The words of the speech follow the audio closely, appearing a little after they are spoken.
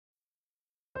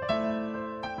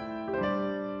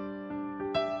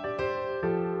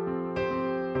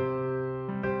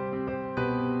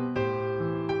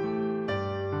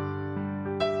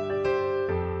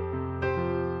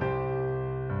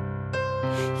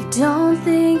You don't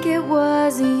think it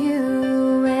was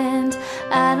you, and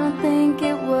I don't think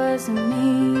it was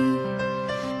me,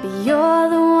 but you're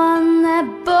the one that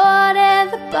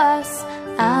boarded the bus.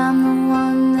 I'm the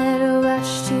one that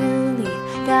rushed to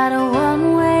leave. Got a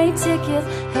one-way ticket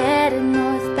headed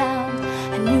northbound.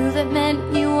 I knew that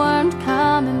meant you weren't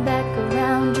coming back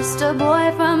around. Just a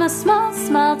boy from a small,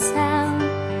 small town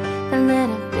that let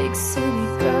a big city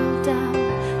girl down.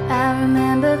 I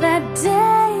remember that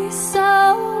day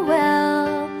so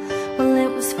well. Well,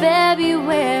 it was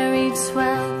February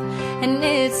 12th, and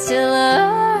it still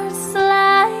hurts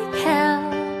like hell.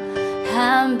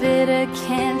 I'm bitter,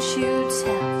 can't you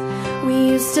tell? We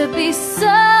used to be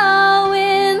so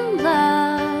in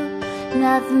love,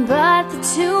 nothing but the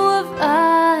two of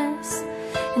us,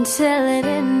 until it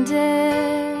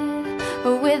ended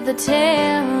with the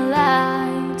tail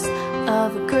lights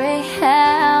of a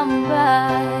Greyhound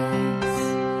bus.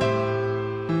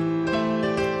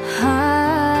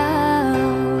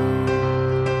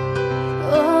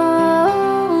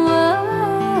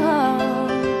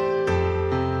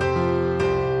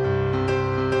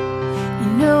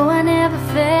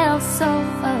 So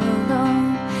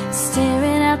alone,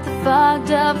 staring out the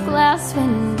fogged up glass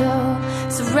window,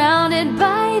 surrounded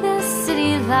by the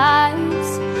city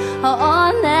lights,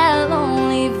 on that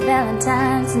lonely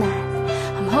Valentine's night.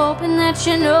 I'm hoping that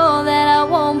you know that I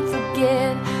won't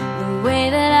forget the way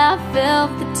that I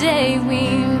felt the day we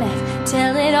met,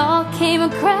 till it all came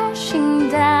crashing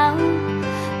down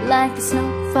like the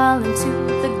snow falling to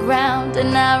the ground.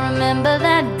 And I remember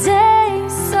that day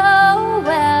so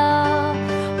well.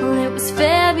 It was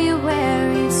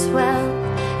February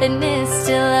 12th, and it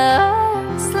still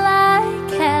hurts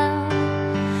like hell.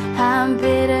 I'm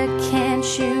bitter, can't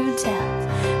you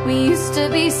tell? We used to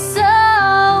be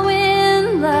so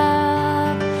in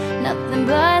love, nothing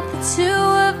but the two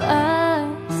of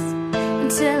us,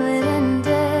 until it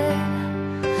ended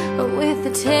with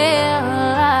the tail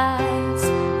lights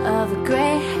of a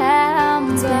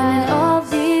Greyhound. Spending all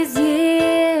these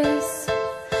years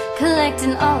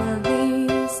collecting all of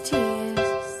these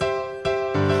tears,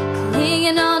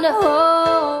 clinging on to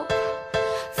hope,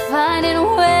 finding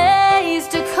ways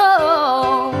to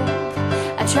cope.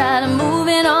 I try to move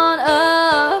it on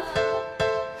up,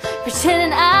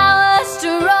 pretending I was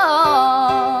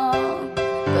strong,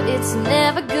 but it's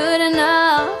never good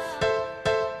enough.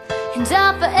 And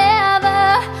I'll forever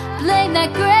blame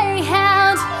that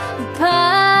Greyhound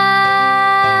bus.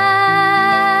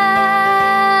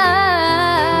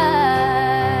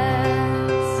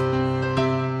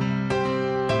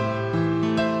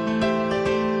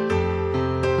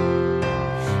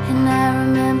 And I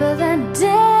remember that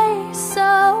day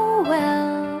so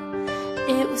well.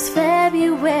 It was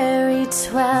February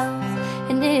 12th,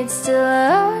 and it still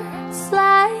hurts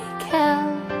like hell.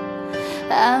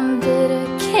 I'm bitter,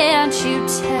 can't you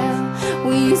tell?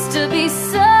 We used to be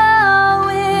so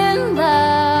in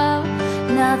love,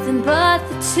 nothing but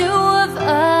the two of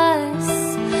us,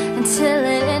 until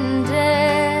it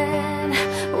ended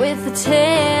with the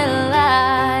tail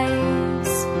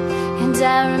lights. And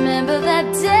I remember that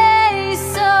day